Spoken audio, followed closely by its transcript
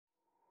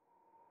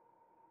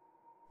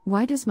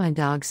Why does my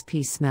dog's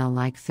pee smell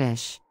like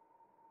fish?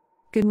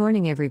 Good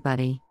morning,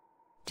 everybody.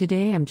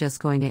 Today I'm just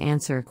going to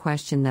answer a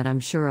question that I'm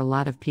sure a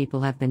lot of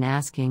people have been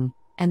asking,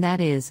 and that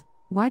is,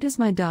 why does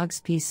my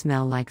dog's pee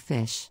smell like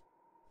fish?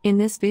 In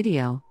this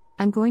video,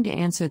 I'm going to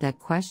answer that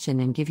question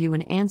and give you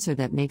an answer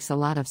that makes a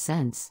lot of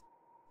sense.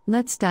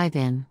 Let's dive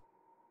in.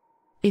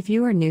 If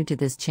you are new to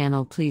this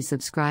channel, please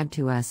subscribe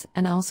to us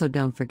and also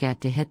don't forget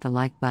to hit the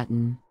like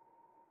button.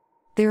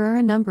 There are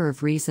a number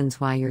of reasons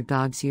why your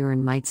dog's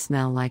urine might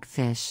smell like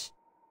fish.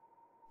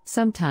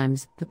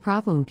 Sometimes, the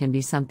problem can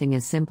be something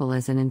as simple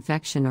as an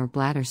infection or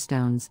bladder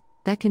stones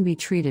that can be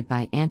treated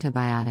by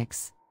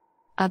antibiotics.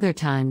 Other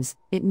times,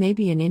 it may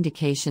be an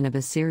indication of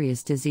a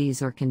serious disease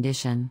or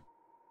condition.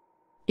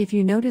 If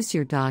you notice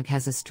your dog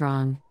has a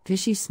strong,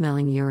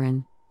 fishy-smelling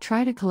urine,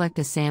 try to collect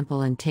a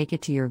sample and take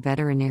it to your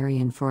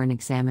veterinarian for an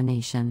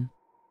examination.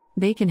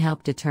 They can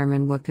help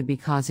determine what could be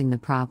causing the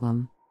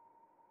problem.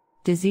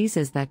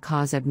 Diseases that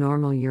cause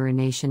abnormal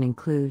urination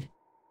include: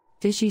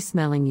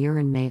 fishy-smelling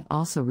urine may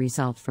also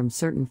result from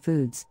certain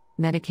foods,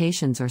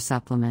 medications, or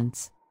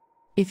supplements.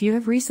 If you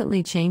have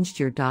recently changed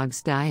your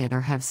dog's diet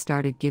or have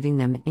started giving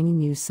them any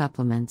new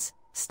supplements,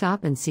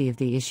 stop and see if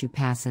the issue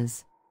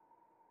passes.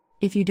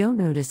 If you don't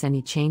notice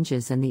any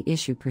changes and the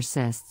issue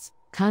persists,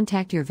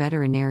 contact your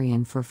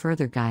veterinarian for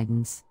further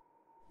guidance.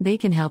 They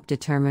can help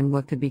determine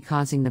what could be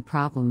causing the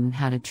problem and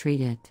how to treat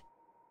it.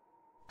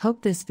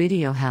 Hope this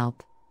video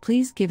helped.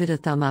 Please give it a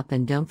thumb up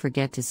and don't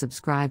forget to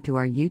subscribe to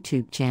our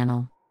YouTube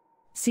channel.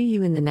 See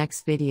you in the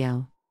next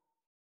video.